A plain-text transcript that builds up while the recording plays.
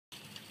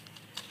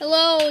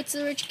Hello, it's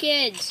the Rich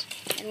Kids,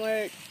 and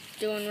we're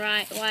doing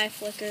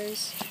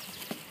Yflikers.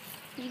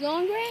 You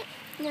going, Grant?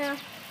 No.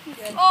 I'm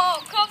good.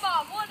 Oh, come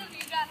on, one of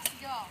you got to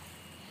go.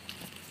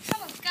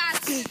 Someone's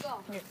got to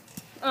go.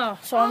 Oh,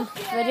 so I'm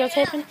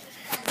videotaping?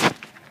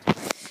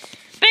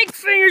 Big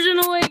fingers in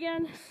the way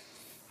again.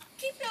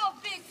 Keep your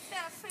big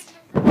fat fingers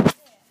in there.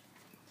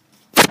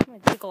 I'm gonna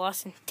tickle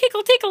Austin.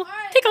 Tickle, tickle,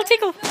 Right, tickle,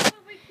 tickle.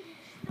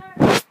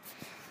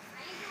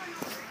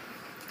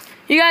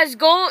 You guys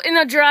go in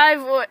the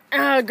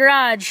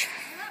garage.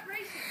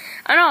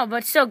 I know,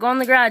 but still, go in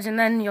the garage and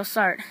then you'll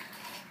start.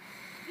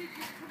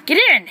 Get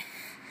in.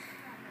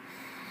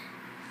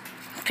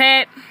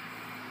 Okay.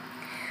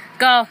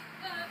 Go.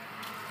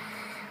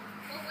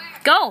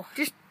 Go.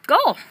 Just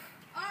go.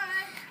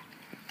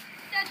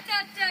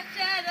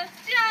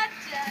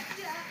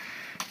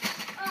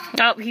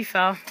 Oh, he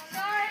fell.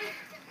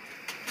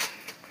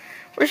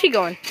 Where's he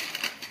going?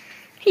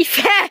 He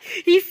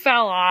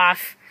fell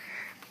off.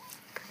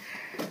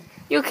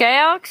 You okay,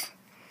 Alex?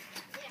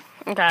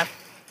 Okay.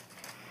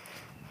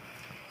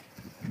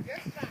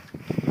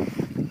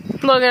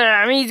 Look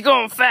at him, he's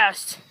going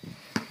fast.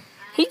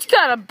 He's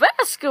got a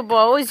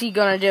basketball. What is he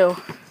gonna do?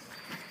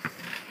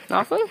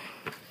 Nothing?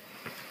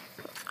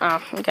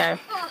 Oh, okay.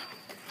 Oh,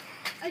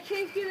 I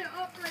can't get it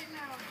up right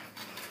now.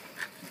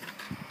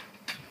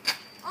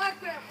 Alright,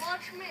 Grant,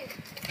 watch me.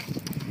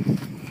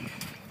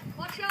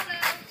 Watch out,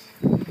 Alex.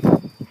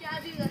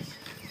 Gotta do this.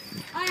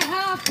 I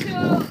have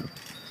to.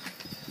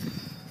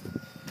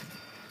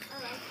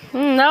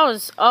 That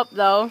was up,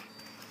 though.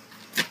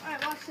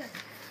 Alright, watch this.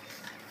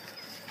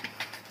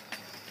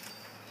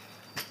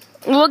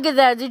 Look at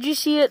that. Did you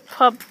see it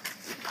popped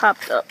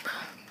up?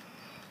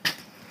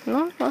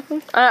 No,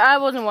 nothing. I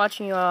wasn't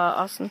watching you,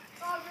 Austin.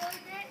 Oh, really,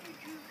 Grant?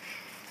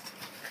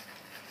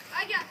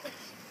 I got this.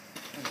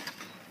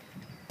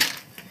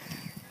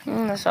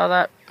 I saw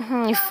that.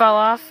 You fell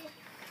off.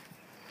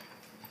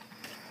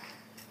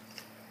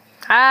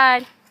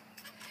 Hi.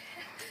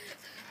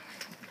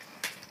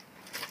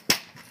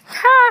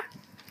 Ha.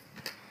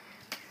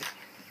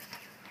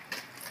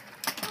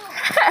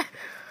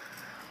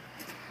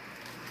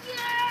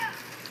 Yeah!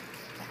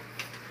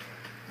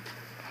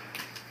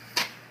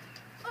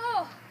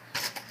 Oh!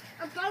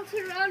 I'm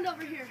bouncing around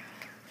over here.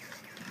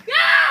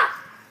 Yeah!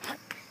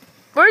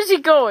 Where's he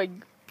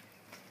going?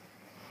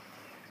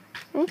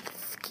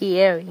 It's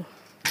scary.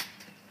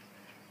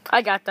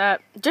 I got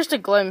that. Just a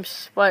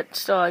glimpse, but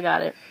still I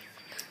got it.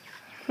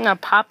 I'm gonna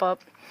pop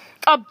up.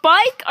 A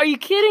bike? Are you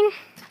kidding?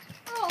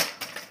 Oh!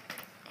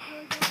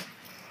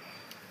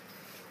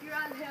 You're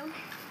on him?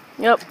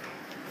 Yep.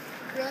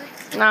 Really?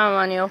 Now I'm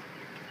on you.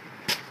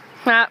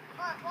 Ah,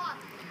 Alright, watch.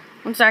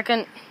 1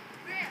 second.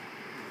 Grant.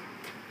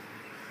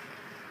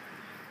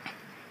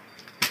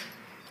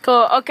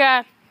 Cool,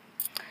 okay.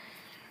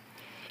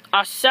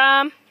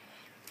 Awesome.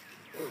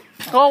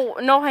 Oh,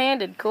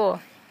 no-handed, cool.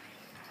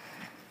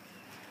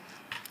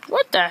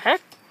 What the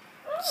heck?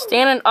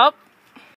 Standing up?